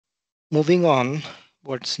Moving on,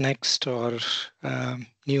 what's next or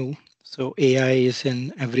new? So AI is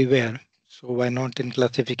in everywhere. So why not in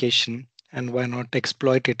classification? And why not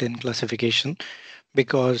exploit it in classification?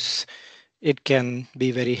 Because it can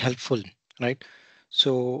be very helpful, right?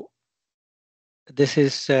 So this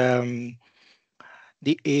is the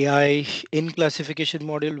AI in classification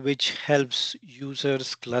module, which helps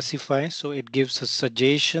users classify. So it gives a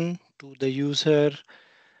suggestion to the user.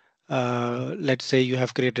 Let's say you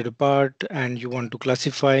have created a part and you want to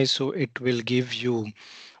classify, so it will give you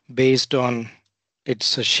based on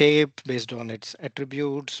its shape, based on its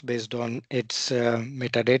attributes, based on its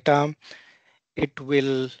metadata. It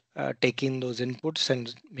will take in those inputs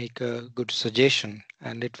and make a good suggestion.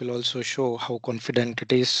 And it will also show how confident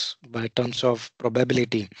it is by terms of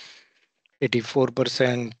probability,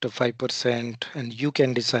 84% to 5%, and you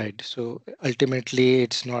can decide. So ultimately,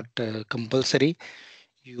 it's not compulsory.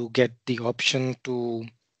 You get the option to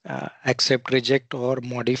accept, reject, or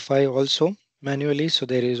modify also manually. So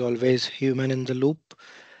there is always human in the loop,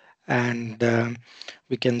 and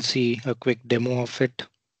we can see a quick demo of it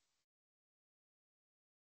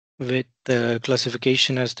with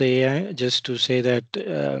classification as the AI. Just to say that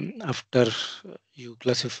after you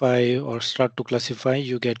classify or start to classify,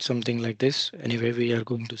 you get something like this. Anyway, we are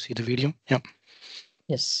going to see the video. Yeah.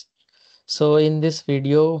 Yes. So in this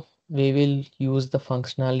video, we will use the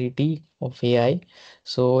functionality of AI.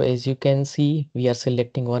 So as you can see, we are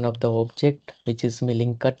selecting one of the object, which is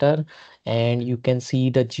milling cutter, and you can see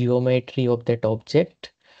the geometry of that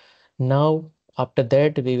object. Now, after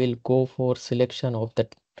that, we will go for selection of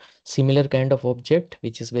that similar kind of object,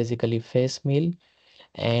 which is basically face mill.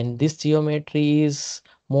 And this geometry is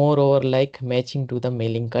more or like matching to the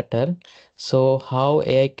milling cutter. So how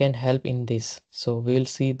AI can help in this? So we will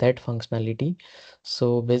see that functionality.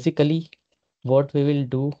 So basically what we will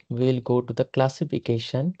do, we will go to the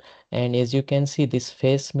classification, and as you can see, this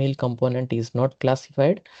face mill component is not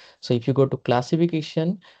classified. So if you go to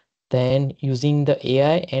classification, then using the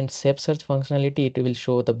AI and shape search functionality, it will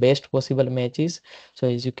show the best possible matches. So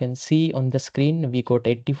as you can see on the screen, we got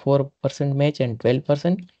 84% match and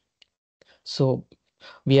 12%. So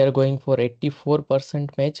we are going for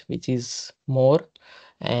 84% match, which is more.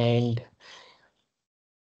 And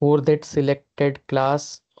for that selected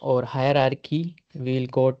class or hierarchy, we'll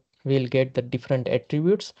get the different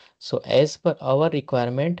attributes. So as per our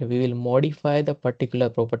requirement, we will modify the particular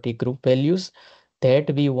property group values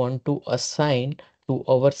that we want to assign to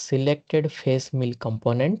our selected face mill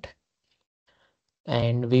component,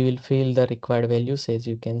 and we will fill the required values. As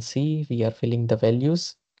you can see, we are filling the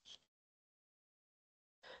values,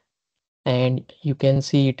 and you can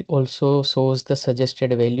see it also shows the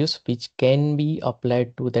suggested values which can be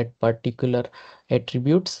applied to that particular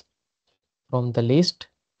attributes from the list.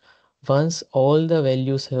 Once all the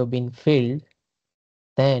values have been filled,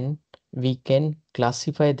 then we can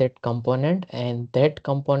classify that component, and that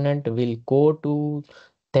component will go to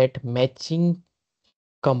that matching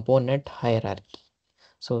component hierarchy.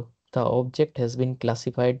 So the object has been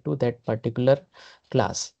classified to that particular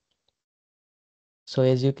class. So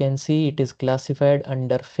as you can see, it is classified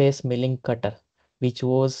under face milling cutter, which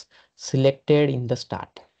was selected in the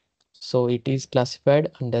start. So it is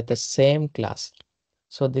classified under the same class.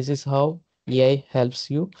 So this is how AI helps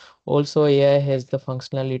you. Also, AI has the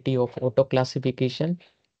functionality of auto classification.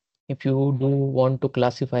 If you do want to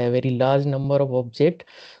classify a very large number of objects,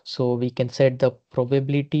 so we can set the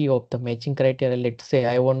probability of the matching criteria. Let's say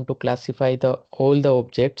I want to classify the all the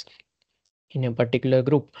objects in a particular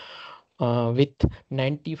group with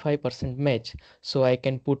 95% match. So I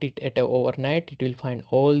can put it at a overnight. It will find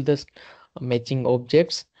all the matching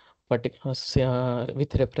objects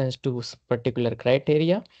with reference to particular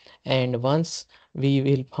criteria. And once we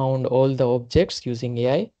will found all the objects using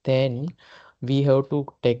AI, then we have to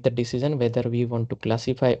take the decision whether we want to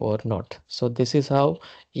classify or not. So this is how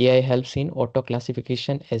AI helps in auto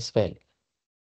classification as well.